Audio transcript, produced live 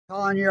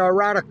Calling you a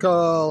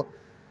radical.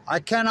 I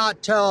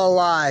cannot tell a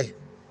lie.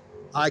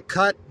 I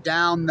cut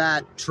down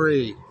that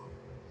tree.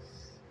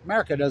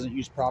 America doesn't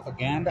use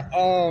propaganda.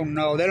 Oh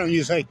no, they don't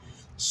use hate.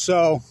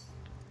 So,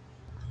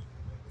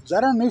 is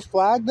that our new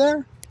flag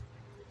there?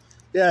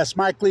 Yes,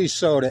 Mike Lee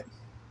sewed it.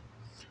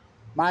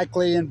 Mike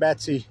Lee and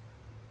Betsy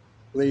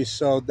Lee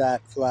sewed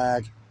that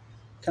flag.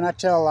 Can I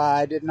tell a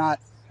lie? I did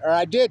not, or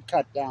I did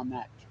cut down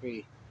that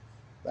tree.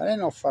 That ain't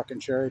no fucking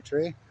cherry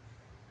tree.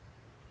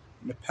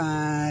 In the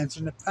pines,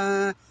 in the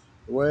pine,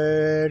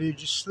 where did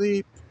you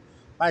sleep?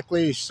 Mike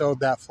Lee sewed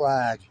that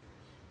flag.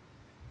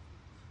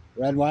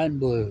 Red, white, and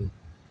blue.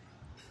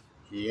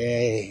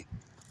 Yay.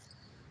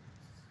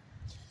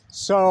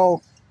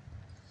 So,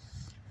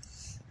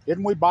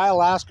 didn't we buy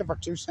Alaska for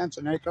 2 cents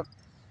an acre?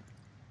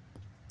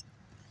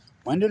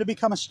 When did it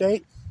become a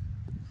state?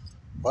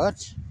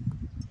 What?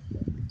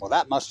 Well,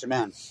 that must have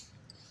been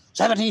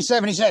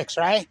 1776,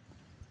 right?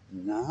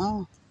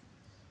 No.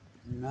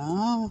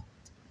 No.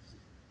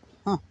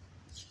 Huh.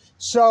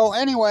 So,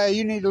 anyway,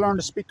 you need to learn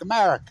to speak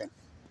American.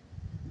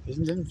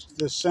 Didn't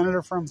the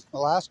senator from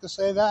Alaska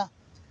say that?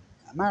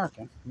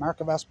 American.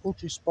 America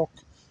Vespucci spoke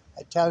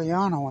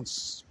Italiano and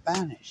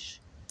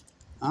Spanish.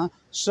 Huh?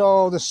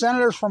 So, the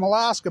senators from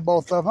Alaska,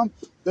 both of them.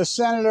 The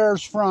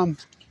senators from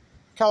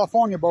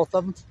California, both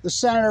of them. The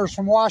senators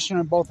from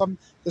Washington, both of them.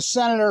 The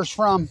senators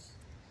from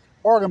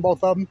Oregon,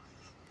 both of them,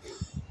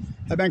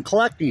 have been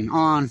collecting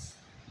on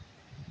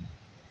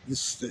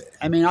this.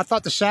 I mean, I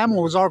thought the salmon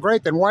was all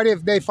great. Then why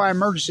did they find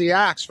emergency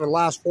acts for the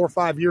last 4 or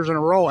 5 years in a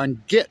row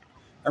and get?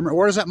 I mean,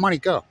 where does that money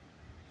go?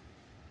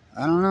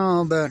 I don't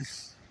know, but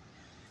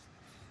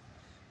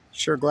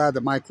sure glad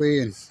that Mike Lee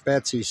and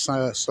Betsy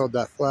sewed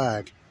that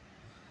flag.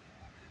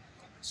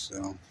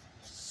 So,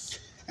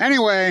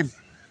 anyway,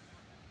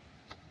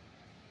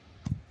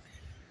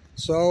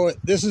 so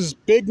this is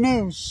big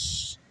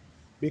news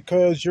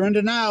because you're in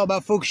denial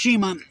about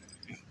Fukushima.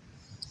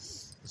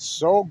 It's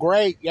so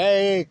great.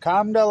 Yay,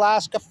 come to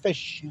Alaska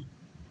fishing.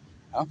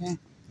 Okay,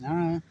 all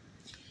right.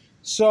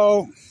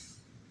 So,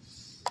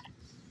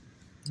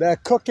 the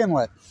Cook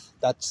Inlet,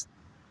 that's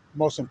the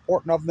most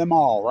important of them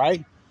all,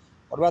 right?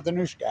 What about the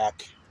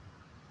Nooshkak?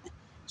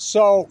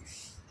 So,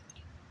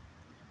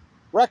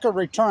 record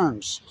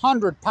returns,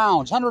 100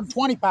 pounds,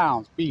 120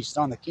 pounds beast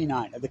on the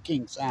Kenai, the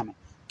king salmon.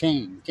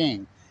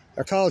 King.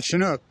 They're called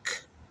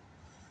Chinook.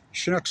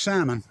 Chinook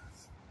salmon.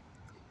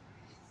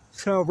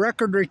 So,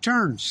 record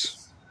returns.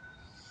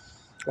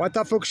 Well, I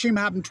thought Fukushima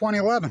happened in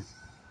 2011.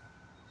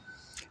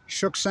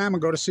 Chinook salmon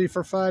go to sea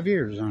for 5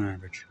 years on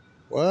average.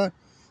 What?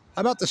 How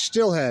about the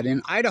stillhead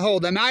in Idaho?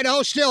 The Idaho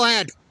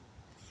stillhead.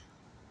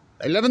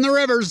 They live in the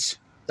rivers.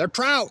 They're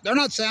trout. They're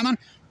not salmon.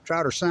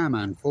 Trout are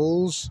salmon,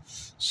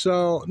 fools.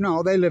 So,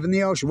 no, they live in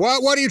the ocean.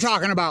 What are you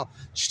talking about?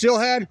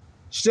 Stillhead?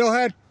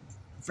 Stillhead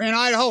in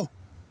Idaho?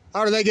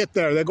 How do they get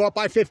there? They go up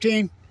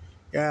I-15?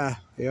 Yeah,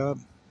 yep.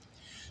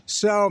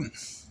 So,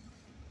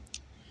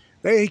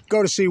 they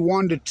go to sea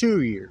 1 to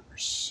 2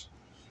 years.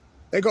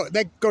 They go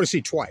to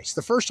sea twice.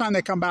 The first time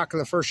they come back to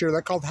the first year,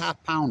 they're called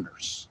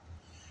half-pounders.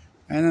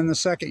 And then the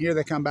second year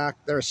they come back,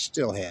 they're a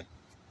stillhead.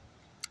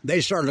 They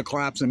started to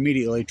collapse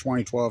immediately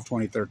 2012,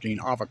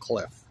 2013 off a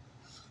cliff.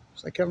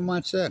 Just like Kevin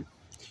Blanch said.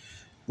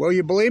 Will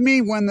you believe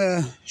me when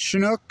the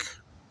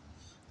Chinook,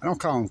 I don't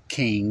call him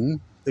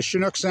king, the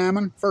Chinook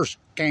salmon, first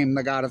came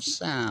the god of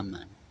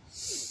salmon.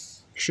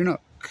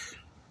 Chinook.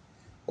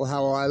 Well,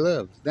 how will I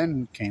live?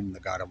 Then came the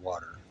god of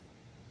water.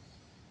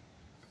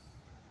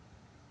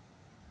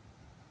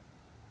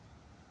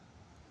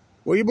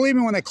 Will you believe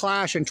me when they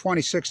clash in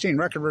 2016?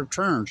 Record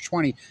returns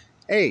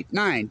 28,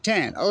 9,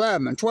 10,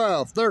 11,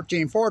 12,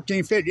 13,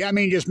 14, 15. I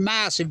mean, just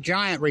massive,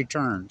 giant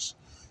returns.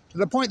 To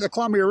the point the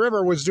Columbia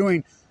River was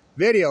doing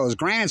videos,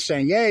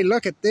 grandstanding. Yay,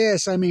 look at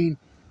this. I mean,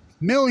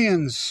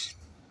 millions.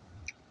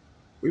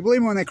 We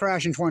believe me when they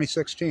crash in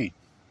 2016.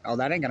 Oh,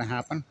 that ain't going to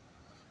happen.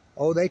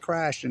 Oh, they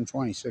crashed in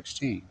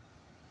 2016.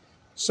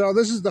 So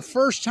this is the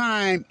first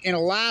time in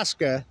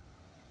Alaska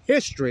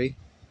history.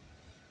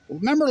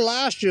 Remember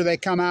last year they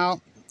come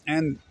out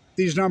and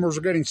these numbers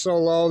were getting so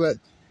low that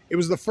it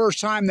was the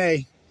first time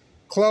they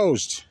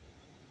closed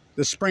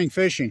the spring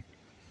fishing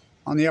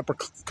on the Upper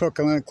Cook,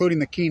 including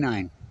the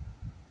Kenai.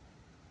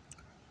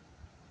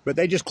 But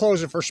they just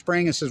closed it for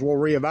spring and says, we'll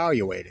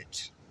reevaluate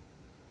it.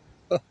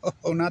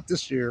 Oh, not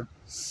this year.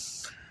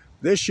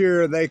 This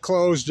year they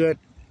closed it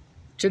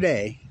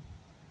today,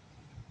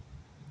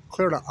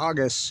 clear to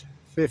August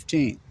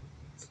 15th.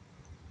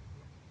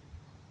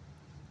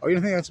 Oh, you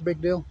don't think that's a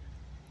big deal?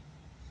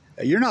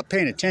 You're not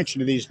paying attention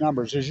to these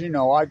numbers. As you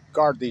know, I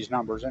guard these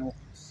numbers, and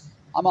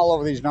I'm all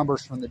over these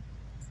numbers from the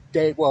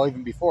day, well,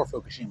 even before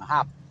Fukushima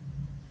happened.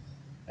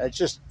 It's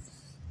just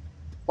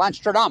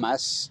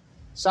Blanchstradamus,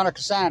 son of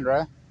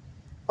Cassandra.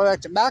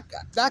 Back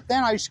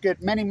then, I used to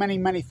get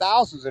many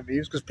thousands of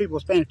views because people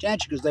was paying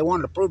attention because they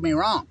wanted to prove me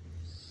wrong.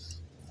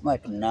 I'm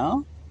like,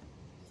 no.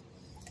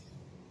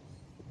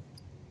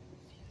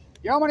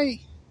 You know how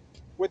many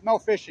with no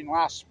fishing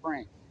last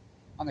spring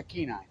on the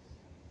Kenai? I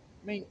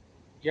mean,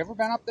 you ever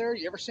been up there?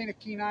 You ever seen a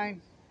Kenai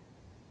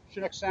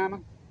Chinook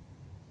salmon?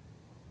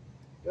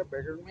 They're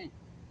bigger than me.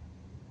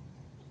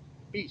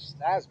 Beasts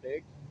as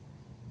big.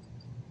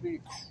 I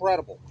mean,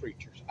 incredible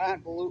creatures.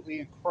 Absolutely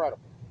incredible.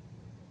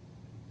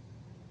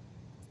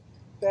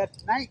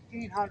 That's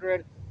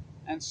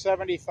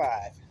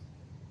 1975.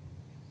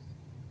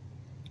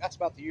 That's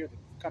about the year the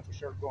country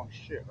started going to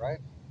shit, right?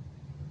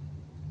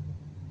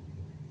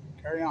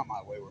 Carry on,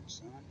 my wayward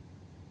son.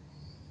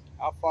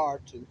 How far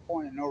to the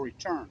point of no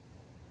return?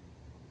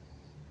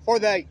 For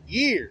the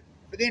year.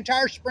 For the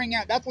entire spring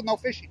out. That's with no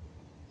fishing.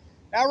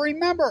 Now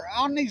remember,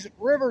 on these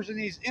rivers and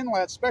these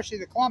inlets, especially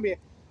the Columbia,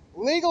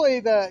 legally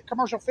the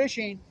commercial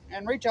fishing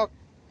and retail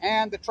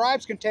and the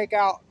tribes can take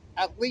out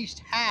at least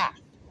half.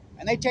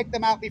 And they take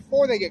them out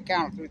before they get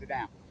counted through the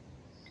dam.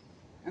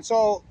 And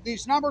so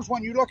these numbers,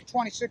 when you look at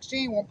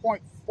 2016,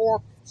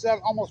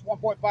 1.47, almost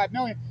 1.5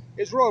 million,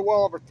 is really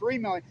well over 3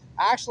 million.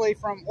 Actually,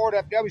 from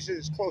ORDFW,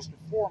 it's close to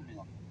 4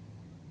 million.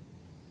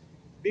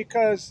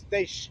 Because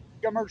they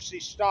emergency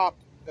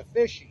stopped the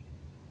fishing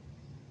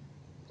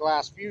the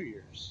last few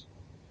years.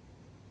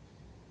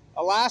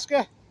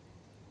 Alaska,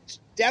 it's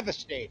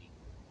devastating.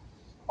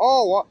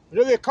 Oh,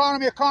 the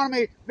economy,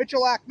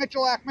 Mitchell Act. No,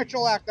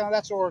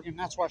 that's Oregon.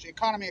 That's Washington.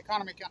 Economy.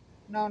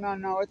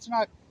 No, it's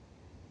not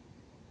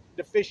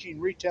the fishing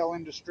retail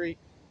industry.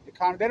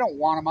 Economy. They don't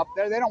want them up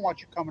there. They don't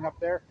want you coming up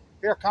there.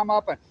 Here, come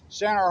up and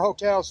stay in our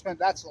hotel.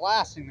 That's the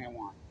last thing they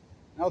want.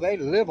 No, they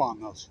live on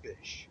those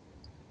fish.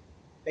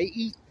 They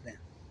eat them.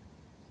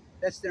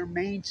 That's their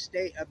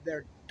mainstay of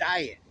their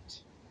diet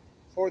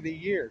for the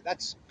year.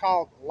 That's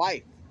called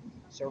life,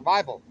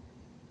 survival.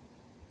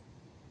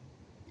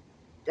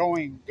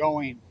 Going,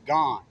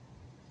 gone.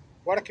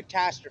 What a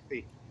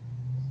catastrophe.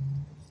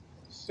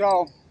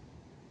 So,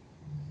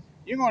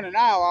 you can go to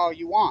denial all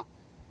you want.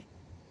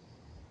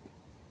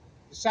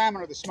 The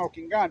salmon are the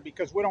smoking gun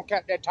because we don't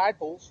catch dead tide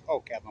pools. Oh,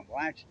 Kevin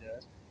Blanch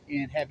does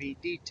in heavy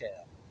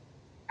detail.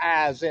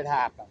 As it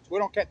happens. We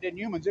don't catch dead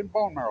humans in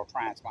bone marrow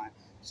transplant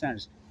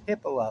centers.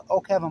 Hippola.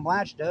 Oh, Kevin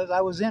Blanch does.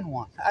 I was in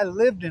one. I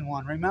lived in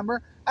one,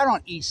 remember? I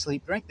don't eat,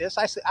 sleep, drink this.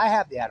 I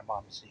have the atom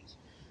bomb disease.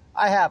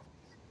 I have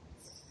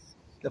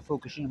the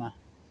Fukushima,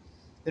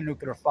 the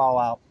nuclear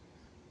fallout.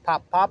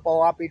 Pop,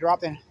 I'll be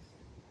dropping.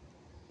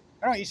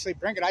 I don't eat, sleep,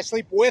 drink it. I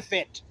sleep with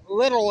it.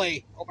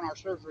 Literally. Open heart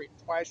surgery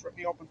twice. Rip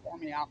me open, pour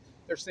me out.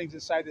 There's things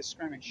inside this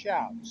scream and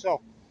shout.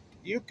 So,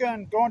 you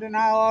can go in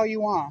denial all you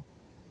want.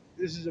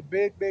 This is a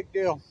big, big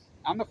deal.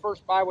 I'm the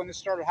first by when this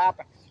started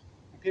happening.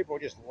 And people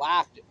just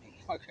laughed at me.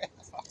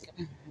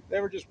 They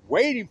were just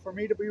waiting for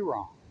me to be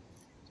wrong.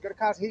 It's going to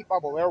cause a heat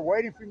bubble. They're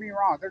waiting for me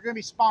wrong. There's going to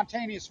be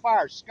spontaneous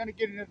fires. It's going to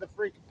get into the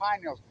freaking pine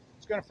needles.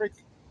 It's going to freak.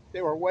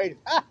 They were waiting.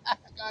 God,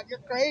 you're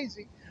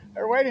crazy.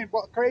 They're waiting.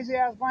 Crazy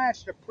ass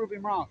Blanche to prove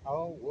him wrong.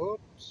 Oh,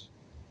 whoops.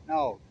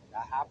 No,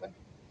 that happened.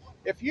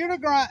 If you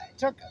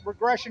took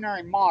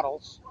regressionary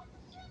models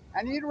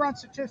and you'd run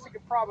statistic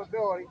and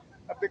probability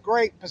of the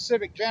Great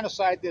Pacific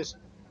Genocide, this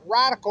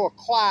radical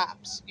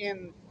collapse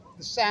in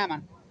the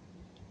salmon,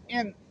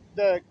 in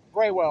the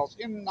gray whales,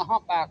 in the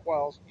humpback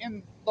whales,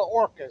 in the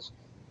orcas,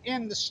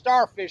 in the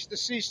starfish, the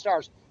sea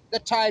stars, the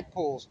tide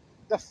pools,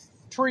 the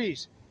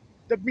trees,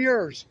 the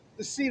murres,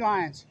 the sea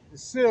lions, the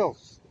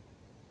seals.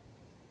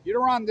 You'd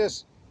run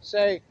this,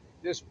 say,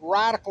 this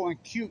radical and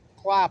acute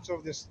collapse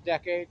over this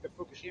decade, the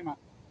Fukushima,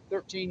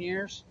 13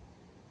 years.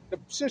 The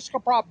statistical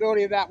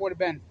probability of that would have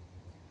been,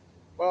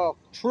 well,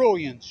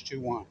 trillions to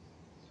 1.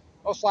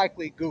 Most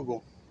likely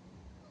Google.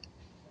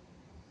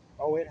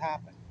 Oh, it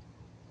happened.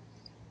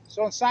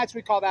 So in science,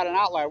 we call that an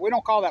outlier. We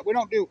don't call that. We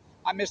don't do,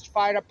 I'm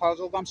mystified, I'm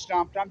puzzled, I'm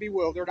stumped, I'm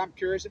bewildered, I'm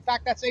curious. In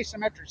fact, that's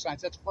asymmetric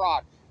science. That's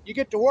fraud. You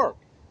get to work.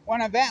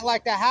 When an event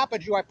like that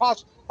happens, you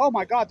hypothesize, oh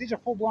my God, these are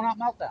full-blown out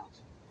meltdowns.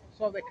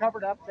 So they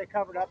covered up, they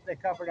covered up, they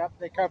covered up,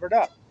 they covered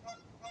up.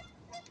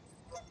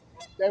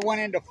 They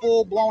went into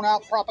full-blown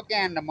out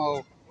propaganda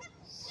mode.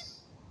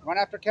 Went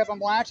after Kevin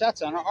Blanch,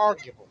 that's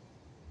unarguable.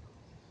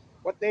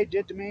 What they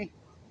did to me,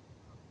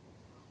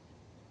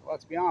 well,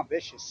 it's beyond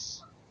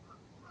vicious.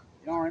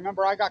 You know,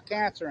 remember I got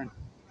cancer in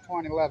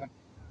 2011.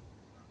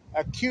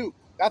 Acute,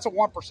 that's a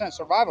 1%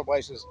 survival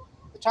basis.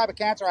 The type of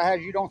cancer I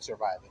had, you don't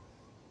survive it.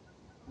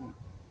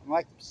 I'm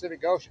like the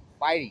Pacific Ocean,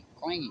 fighting,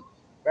 clinging,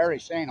 barely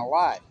staying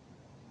alive.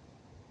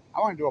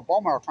 I went to do a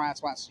bone marrow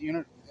transplant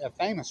unit, a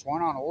famous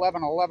one, on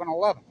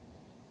 11/11/11.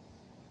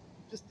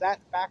 Just that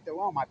fact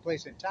alone, my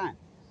place in time.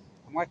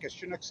 I'm like a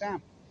Chinook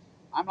salmon.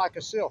 I'm like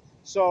a seal.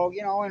 So,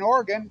 you know, in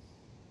Oregon,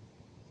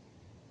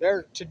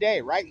 they're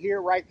today, right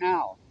here, right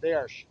now, they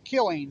are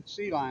killing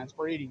sea lions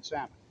for eating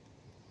salmon.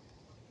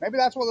 Maybe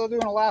that's what they'll do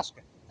in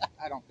Alaska.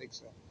 I don't think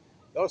so.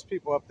 Those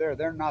people up there,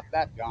 they're not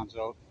that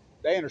gonzo.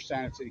 They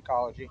understand its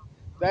ecology.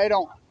 They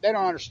don't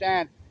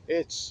understand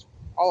it's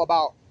all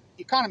about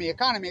economy.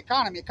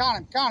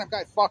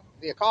 Fuck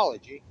the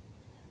ecology.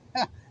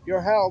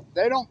 You're held.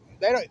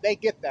 They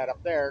get that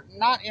up there.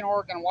 Not in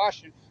Oregon and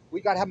Washington.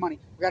 We gotta have money.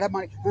 We gotta have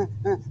money.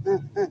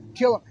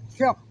 Kill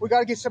them. We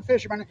gotta get some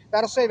fishermen.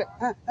 That'll save it.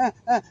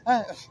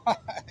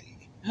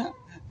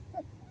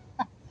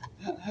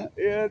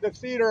 Yeah, the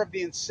theater of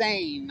the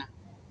insane.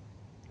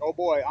 Oh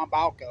boy, on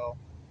Balco.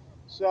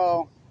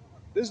 So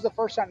This is the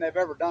first time they've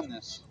ever done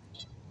this.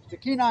 The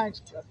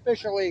Kenai's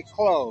officially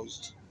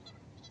closed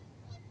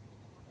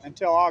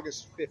until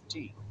August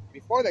 15th,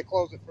 before they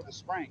closed it for the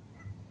spring.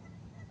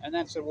 And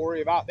then said, we'll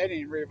reevaluate. They didn't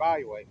even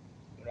reevaluate.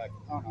 They're like,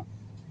 oh no.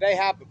 They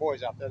have the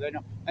boys out there, they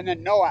know. And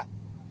then NOAA,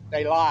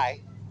 they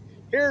lie.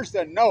 Here's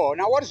the NOAA.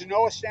 Now what does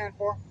NOAA stand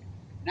for?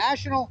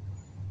 National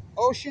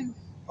Ocean.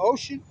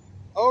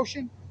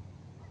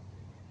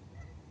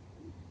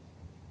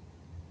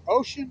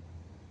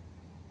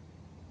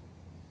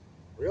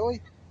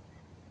 Really?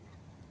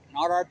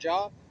 Not our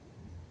job?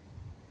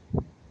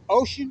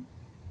 Ocean?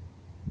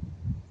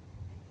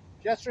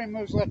 Jet stream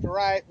moves left to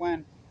right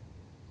when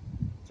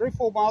 3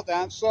 full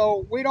meltdowns,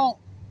 so we don't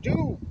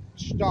do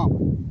stump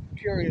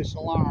curious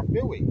alarm,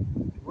 do we?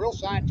 Real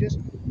scientists.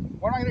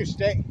 What am I going to do?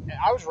 Stay?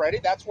 I was ready.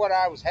 That's what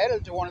I was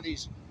headed to, one of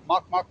these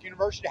muck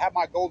university, to have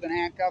my golden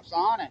handcuffs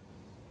on and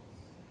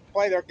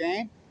play their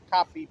game.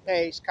 Copy,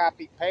 paste,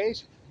 copy,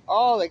 paste.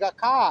 Oh, they got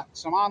caught.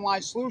 Some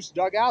online sleuths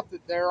dug out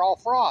that they're all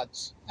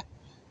frauds.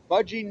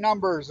 Fudging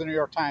numbers, the New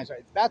York Times.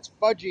 That's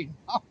fudging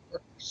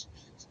numbers.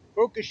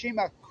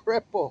 Fukushima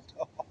crippled.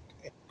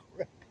 Okay,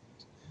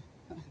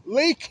 crippled.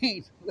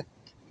 Leaking.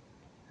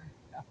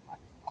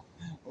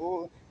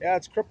 Oh, yeah,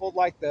 it's crippled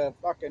like the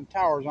fucking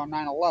towers on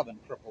 9/11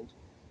 crippled.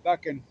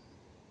 Fucking.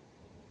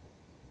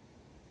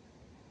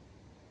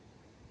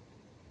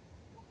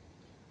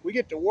 We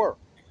get to work.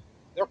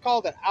 They're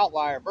called an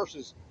outlier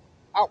versus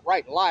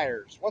outright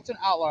liars. What's an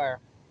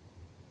outlier?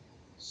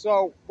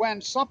 So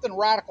when something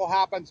radical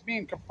happens,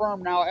 being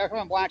confirmed now,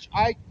 D Blanch,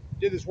 I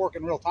did this work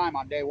in real time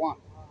on day one.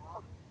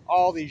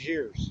 All these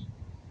years.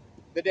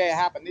 The day it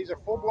happened. These are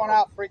full-blown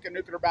out freaking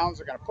nuclear bounds.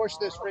 They're going to push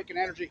this freaking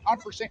energy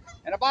unforeseen.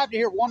 And if I have to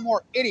hear one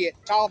more idiot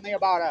tell me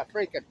about a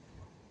freaking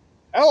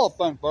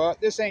elephant butt,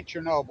 this ain't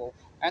Chernobyl.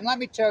 And let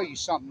me tell you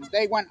something.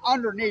 They went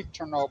underneath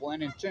Chernobyl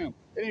and entombed.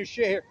 They didn't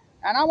shit here.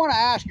 And I want to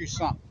ask you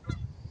something.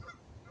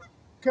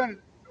 Can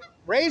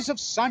rays of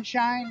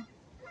sunshine,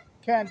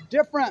 can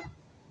different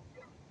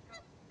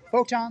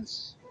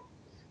photons,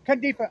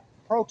 can different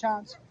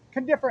protons,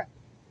 can different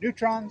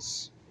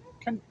neutrons,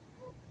 can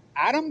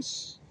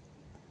atoms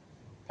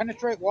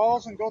penetrate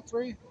walls and go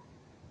through? Of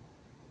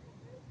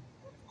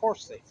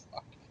course they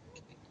fucking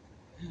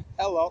can.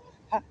 Hello.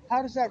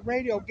 How does that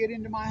radio get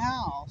into my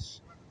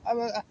house? How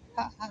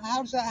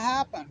does that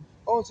happen?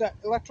 Oh, is that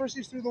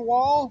electricity through the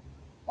wall?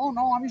 Oh,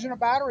 no, I'm using a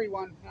battery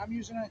one. I'm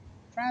using a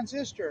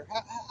transistor.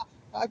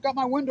 I've got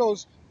my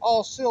windows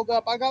all sealed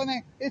up. I got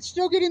everything. It's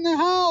still getting in the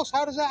house.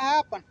 How does that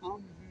happen?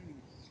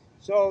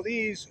 So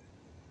these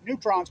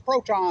neutrons,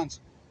 protons,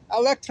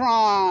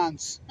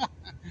 electrons,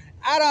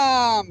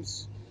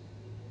 atoms.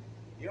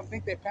 You don't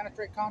think they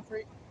penetrate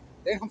concrete?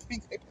 They don't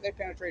think they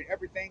penetrate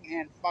everything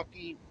and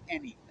fucking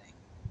anything.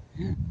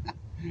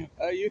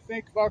 You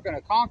think fucking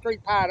a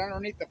concrete pad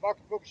underneath the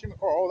fucking Fukushima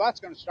core, oh, that's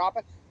going to stop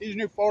it? These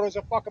new photos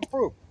are fucking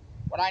proof.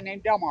 What I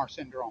named Delmar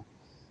syndrome.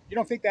 You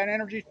don't think that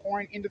energy is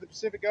pouring into the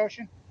Pacific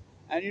Ocean?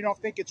 And you don't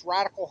think it's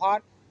radical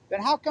hot?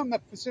 Then how come the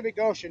Pacific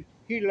Ocean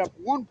heated up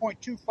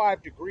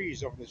 1.25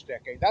 degrees over this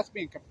decade? That's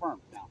being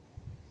confirmed now.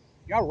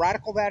 You know how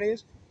radical that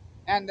is?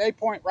 And they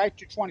point right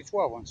to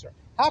 2012 on sir.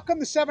 How come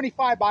the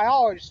 75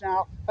 biologists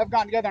now have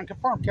gotten together and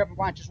confirmed Kevin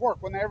Blanch's work?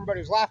 When everybody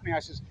was laughing at me, I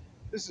says,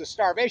 this is a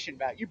starvation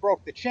bat. You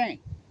broke the chain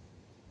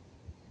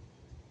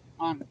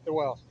on the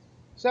whales.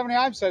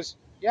 75 says,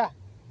 yeah,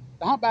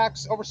 the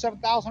humpbacks, over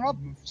 7,000 of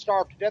them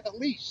starved to death at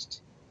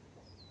least.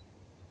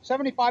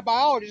 75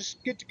 biologists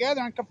get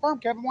together and confirm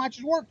Kevin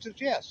Blanch's work. Says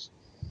yes.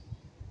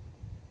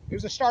 It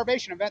was a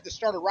starvation event that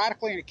started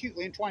radically and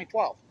acutely in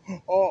 2012.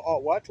 Oh,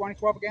 what?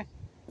 2012 again?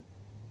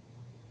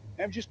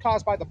 It was just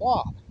caused by the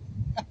blob.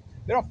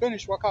 They don't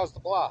finish what caused the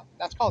blob.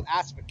 That's called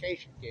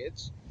acidification,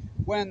 kids.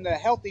 When the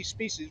healthy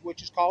species,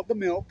 which is called the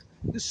milk,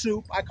 the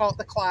soup, I call it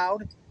the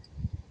cloud,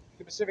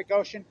 the Pacific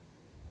Ocean,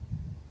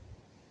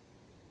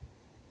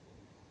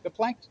 the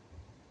plankton,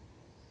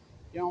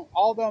 you know,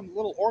 all them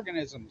little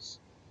organisms.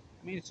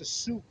 I mean, it's a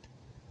soup.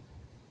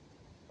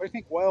 What do you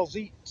think whales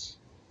eat?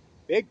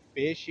 Big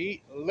fish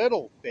eat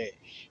little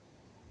fish.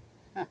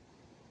 Huh.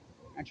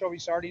 Anchovy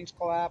sardines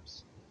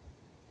collapse.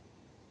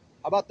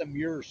 How about the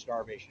Muir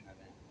starvation event?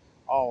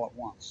 All at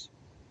once.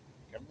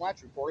 Kevin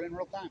Blanch reported in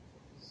real time.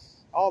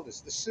 All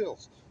this, the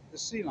seals, the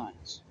sea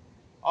lions,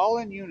 all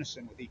in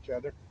unison with each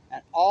other,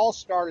 and all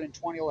started in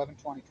 2011,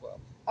 2012.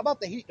 How about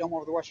the heat dome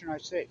over the western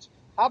United States?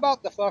 How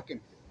about the fucking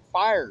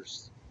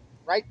fires?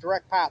 Right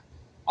direct path.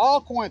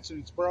 All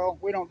coincidence, bro.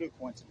 We don't do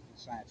coincidence in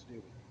science, do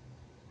we?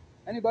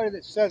 Anybody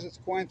that says it's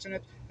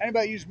coincidence,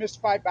 anybody that uses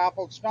mystified,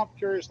 baffled, stumped,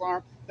 curious,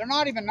 alarm, they're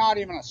not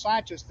even a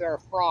scientist. They're a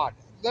fraud.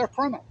 They're a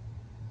criminal.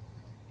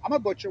 I'm a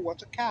butcher.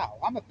 What's a cow?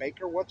 I'm a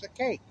baker. What's a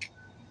cake?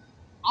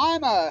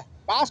 I'm a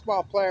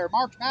basketball player.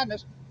 March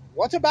Madness.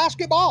 What's a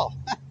basketball?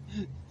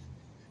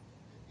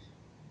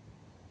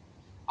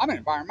 I'm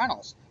an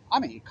environmentalist.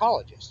 I'm an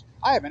ecologist.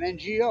 I have an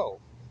NGO.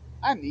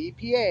 I'm the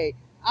EPA.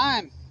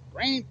 I'm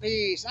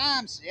Greenpeace.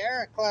 I'm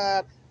Sierra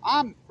Club.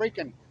 I'm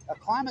freaking a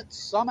climate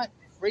summit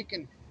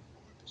freaking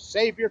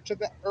savior to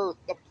the earth,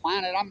 the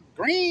planet. I'm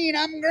green.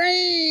 I'm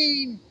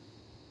green.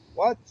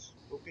 What?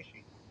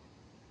 Fukushima.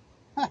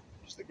 Huh,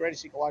 just the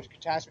greatest ecological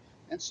catastrophe.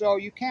 And so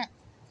you can't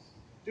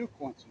do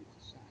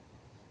coincidences.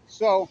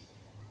 So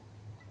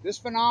this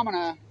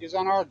phenomena is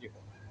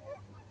unarguable.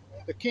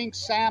 The king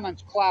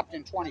salmons clapped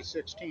in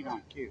 2016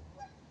 on cue.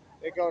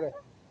 They go to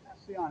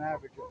sea on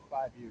average of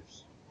 5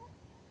 years.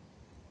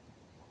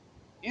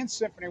 In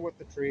symphony with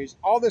the trees.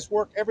 All this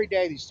work every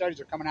day. These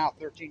studies are coming out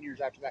 13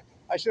 years after that.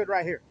 I should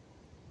right here.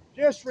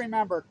 Just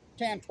remember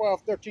 10,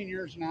 12, 13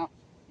 years now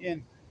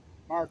in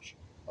March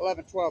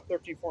 11, 12,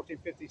 13, 14,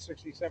 15,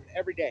 16, 17,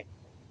 every day.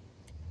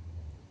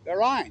 They're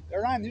lying.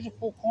 They're lying. These are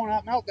full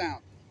corn-out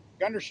meltdowns.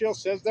 Gundershield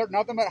says they're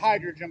nothing but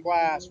hydrogen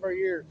blasts for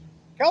years.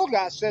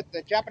 Kelgott said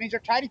the Japanese are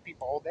tidy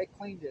people. They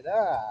cleaned it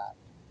up.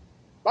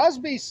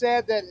 Busby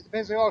said that the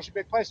Pacific Ocean is a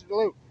big place to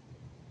dilute.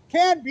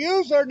 Ken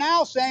Buesler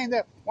now saying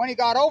that when he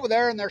got over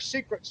there in their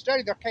secret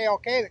study, their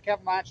KOK that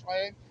Kevin Blanch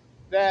laid,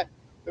 that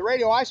the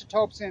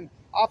radioisotopes in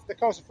off the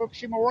coast of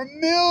Fukushima were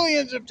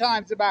millions of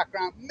times the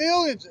background.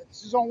 Millions.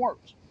 It's his own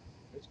words.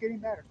 It's getting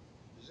better.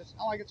 Does it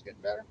sound like it's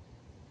getting better?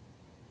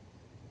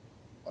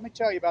 Let me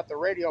tell you about the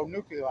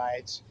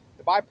radionuclides,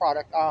 the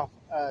byproduct of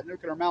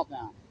nuclear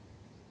meltdown.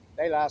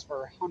 They last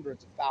for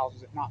hundreds of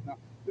thousands, if not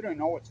millions. We don't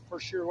know for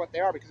sure what they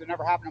are because it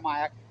never happened in my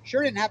act.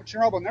 Sure didn't happen in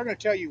Chernobyl, and they're going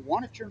to tell you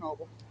one at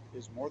Chernobyl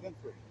is more than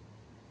 3.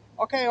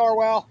 Okay,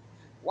 Orwell,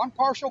 one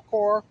partial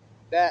core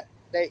that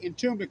they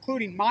entombed,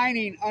 including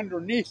mining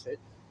underneath it,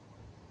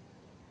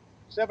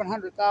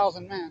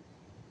 700,000 men.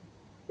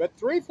 But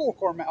 3 full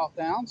core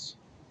meltdowns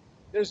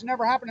that has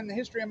never happened in the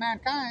history of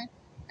mankind,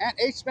 and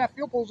 8 spent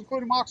fuel pools,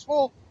 including Mox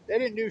Full. They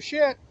didn't do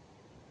shit,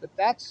 but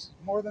that's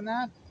more than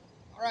that.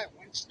 All right,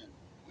 Winston,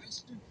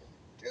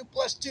 2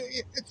 plus 2,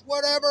 it's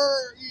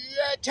whatever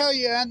I tell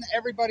you, and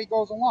everybody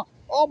goes along.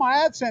 Oh, my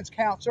AdSense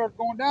count started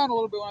going down a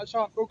little bit when I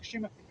saw it in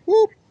Fukushima.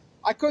 Whoop!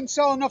 I couldn't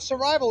sell enough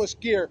survivalist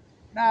gear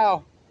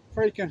now,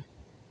 freaking,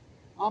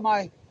 on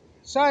my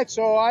site,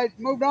 so I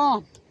moved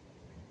on.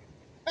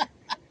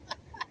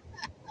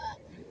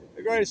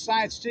 The greatest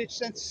science teacher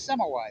since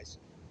Semmelweis,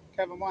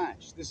 Kevin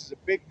Blanch. This is a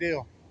big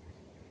deal.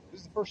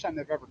 This is the first time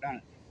they've ever done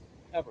it,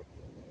 ever,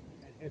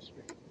 in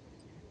history,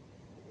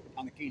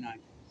 on the Kenai.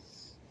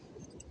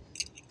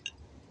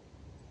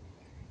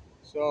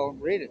 So,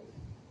 read it.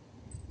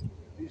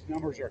 These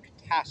numbers are a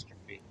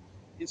catastrophe.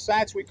 In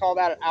science, we call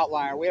that an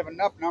outlier. We have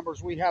enough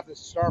numbers. We have the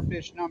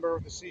starfish number,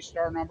 the sea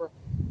star number.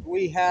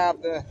 We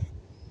have the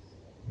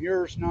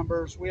Muir's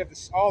numbers. We have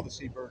all the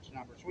seabirds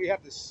numbers. We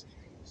have the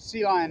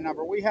sea lion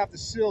number. We have the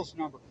seals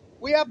number.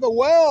 We have the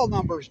whale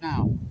numbers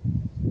now.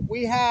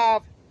 We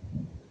have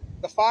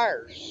the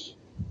fires.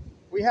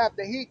 We have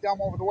the heat dome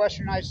over the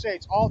western United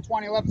States, all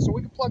 2011. So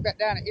we can plug that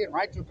down in,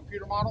 right, to a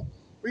computer model.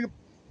 We can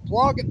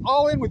plug it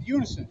all in with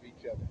unison to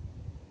each other.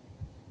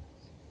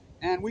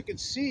 And we can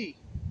see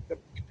the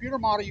computer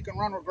model. You can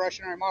run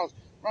regressionary models,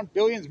 run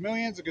billions,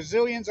 millions,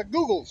 gazillions of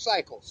Google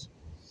cycles.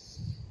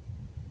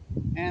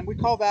 And we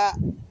call that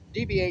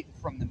deviating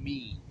from the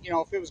mean. You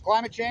know, if it was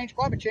climate change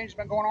has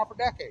been going on for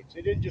decades.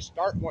 It didn't just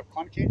start in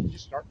climate change didn't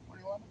just start in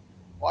 2011.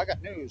 Well, I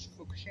got news.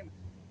 Fukushima.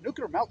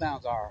 Nuclear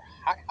meltdowns are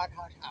hot, hot,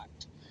 hot, hot.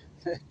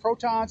 The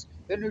protons,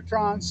 the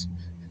neutrons,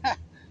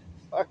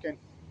 fucking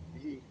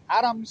the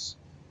atoms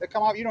that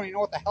come out, you don't even know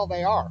what the hell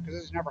they are because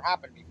this has never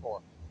happened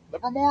before.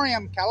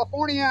 Livermorium,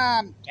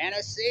 Californium,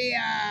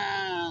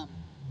 Tennesseeum,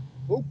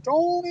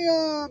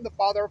 Plutonium, the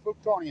father of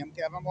plutonium,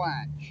 Kevin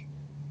Blanch.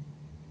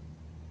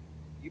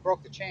 You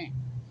broke the chain.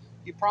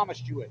 You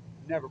promised you would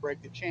never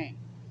break the chain.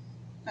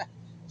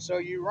 So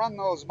you run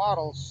those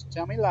models,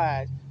 tell me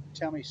lies,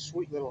 tell me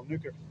sweet little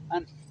nuclear.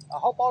 And I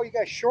hope all you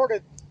guys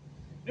shorted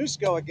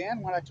NuScale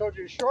again when I told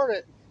you to short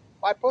it.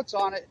 Buy puts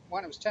on it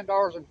when it was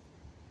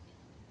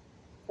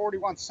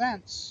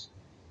 $10.41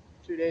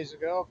 2 days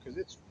ago because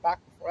it's back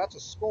before. That's a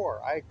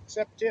score. I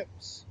accept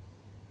tips.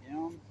 You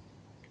know,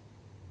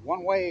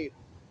 one way.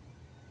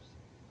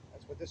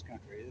 That's what this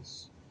country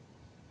is.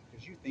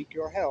 Because you think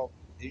your health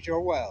is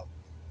your wealth.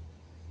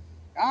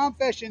 Come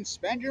fishing,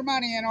 spend your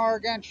money in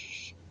Oregon.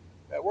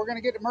 But we're going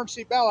to get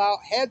emergency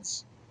bailout.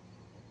 Heads,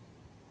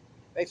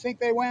 they think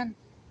they win.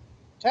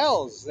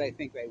 Tails, they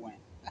think they win.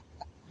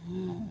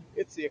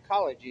 It's the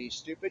ecology,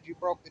 stupid. You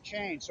broke the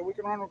chain. So we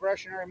can run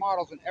regressionary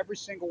models in every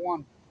single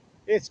one.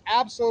 It's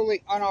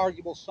absolutely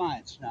unarguable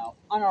science now.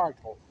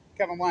 Unarguable.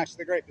 Kevin Blanch,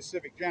 the Great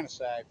Pacific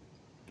Genocide.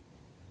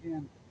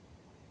 And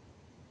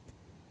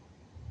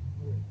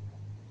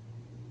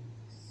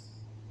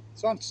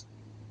so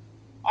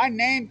I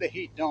named the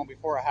heat dome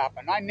before it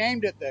happened. I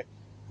named it the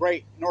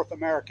Great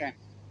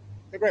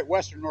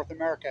Western North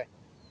America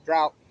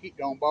drought heat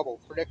dome bubble.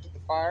 Predicted the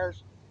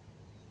fires.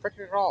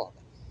 Predicted all of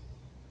it.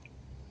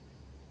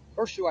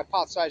 First you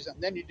hypothesized it,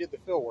 and then you did the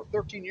field work.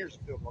 13 years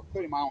of field work,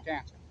 including my own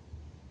cancer.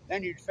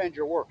 Then you defend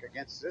your work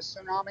against this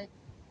tsunami,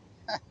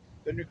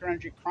 the Nuclear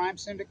Energy Crime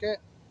Syndicate,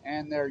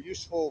 and their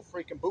useful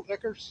freaking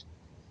bootlickers.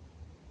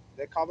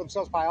 They call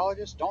themselves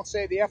biologists. Don't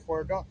say the F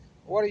word.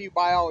 What do you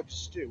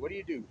biologists do? What do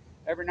you do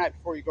every night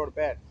before you go to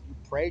bed? You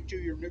pray to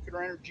your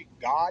nuclear energy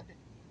god?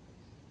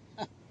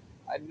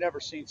 I've never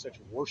seen such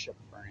worship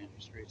for an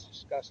industry. It's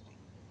disgusting.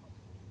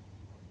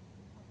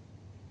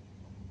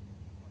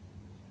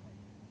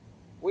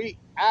 We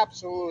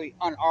absolutely,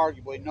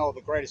 unarguably know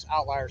the greatest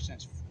outlier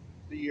since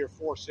the year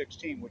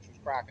 416, which was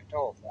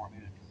Krakatoa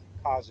forming and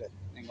caused it,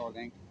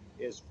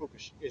 is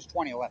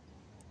 2011.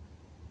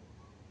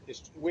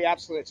 It's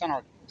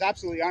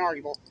absolutely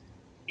unarguable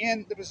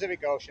in the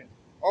Pacific Ocean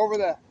over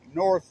the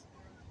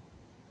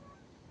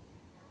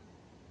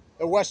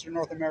Western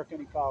North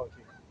American ecology.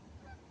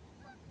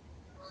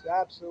 It's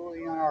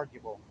absolutely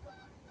unarguable.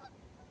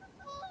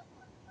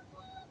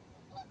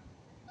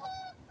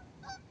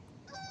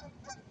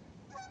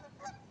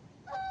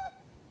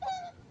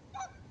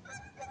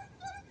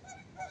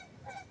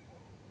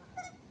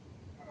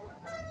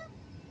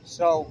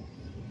 So,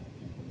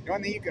 the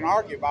only thing you can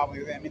argue about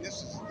with it, I mean,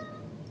 this is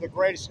the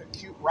greatest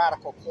acute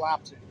radical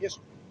collapse in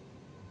history.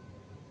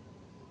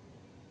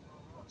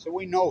 So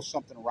we know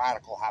something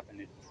radical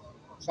happened.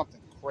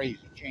 Something crazy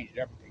changed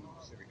everything in the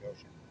Pacific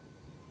Ocean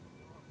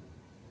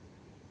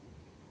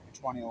in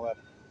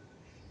 2011.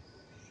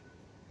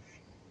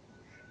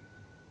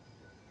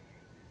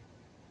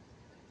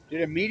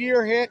 Did a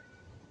meteor hit?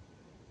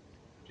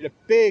 Did a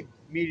big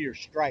meteor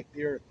strike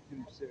the Earth in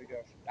the Pacific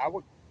Ocean? That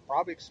would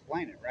probably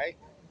explain it, right?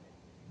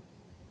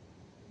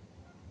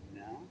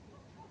 No.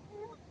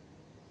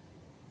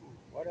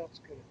 What else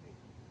could it be?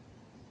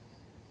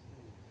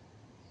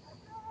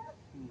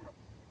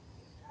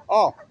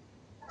 Oh,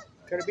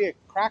 could it be a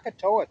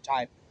Krakatoa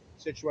type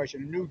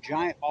situation? A new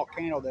giant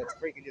volcano that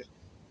freaking just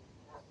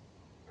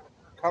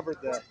covered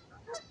the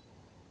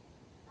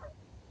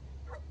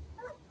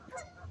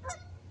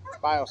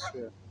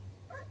biosphere?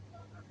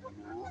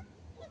 No.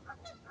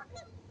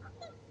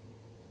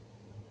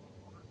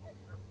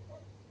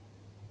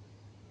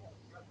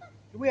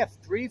 Do we have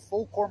 3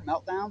 full core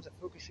meltdowns at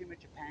Fukushima,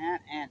 Japan,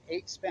 and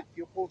 8 spent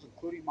fuel pools,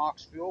 including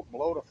MOX fuel,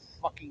 below to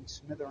fucking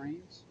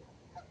smithereens?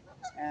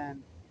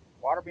 And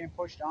water being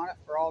pushed on it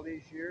for all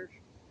these years?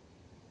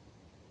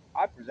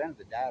 I presented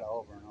the data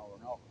over and over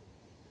and over.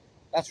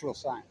 That's real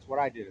science. What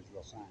I did is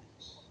real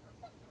science.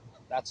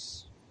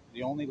 That's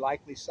the only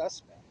likely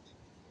suspect.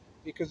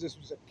 Because this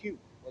was acute.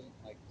 It wasn't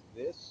like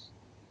this.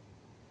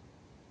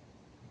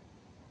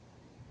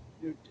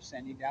 Dude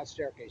descending down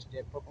staircase,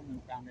 dead purple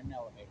moon found in an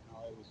elevator.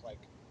 No, it was like...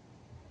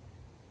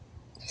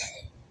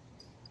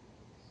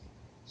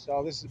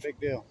 So this is a big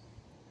deal.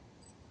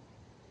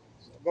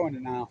 So go into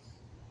now.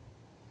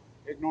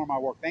 Ignore my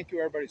work. Thank you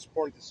everybody who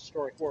supported this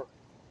historic work.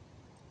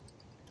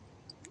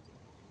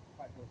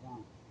 Fight goes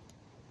on.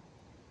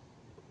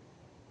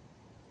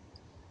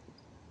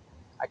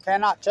 I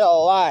cannot tell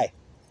a lie.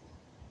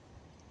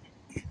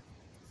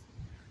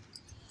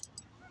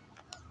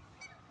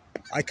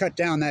 I cut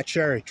down that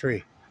cherry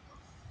tree.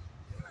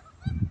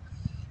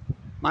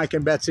 Mike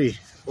and Betsy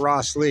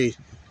Ross Lee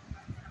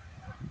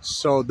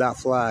sewed that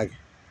flag.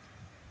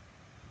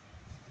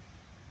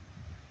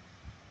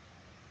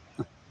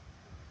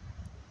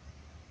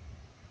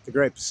 The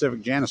Great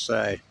Pacific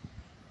Genocide.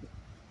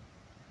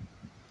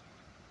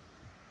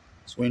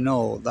 So we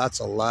know that's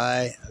a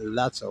lie.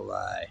 That's a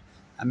lie.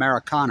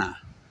 Americana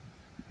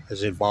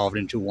has evolved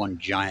into one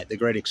giant, the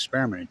Great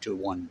Experiment into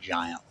one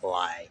giant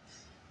lie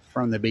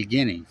from the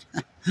beginning.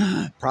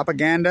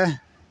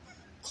 Propaganda,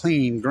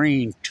 clean,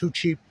 green, too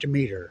cheap to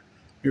meter.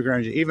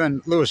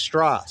 Even Louis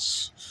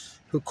Strauss,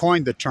 who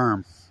coined the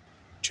term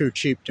too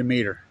cheap to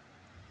meter,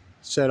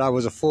 said I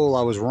was a fool,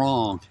 I was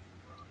wrong.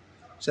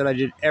 Said I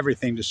did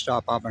everything to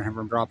stop Oppenheimer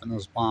from dropping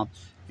those bombs.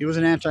 He was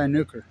an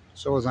anti-nuker.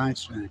 So was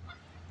Einstein.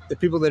 The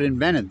people that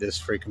invented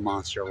this freaking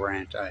monster were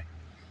anti.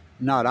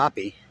 Not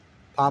Oppie.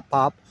 Pop,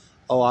 pop.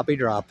 Oh, Oppie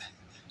drop.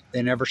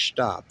 They never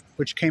stopped.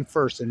 Which came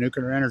first, the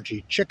nuclear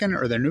energy chicken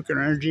or the nuclear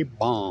energy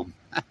bomb?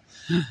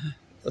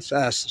 Let's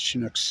ask the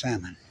Chinook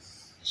salmon.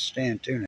 Stay in tune.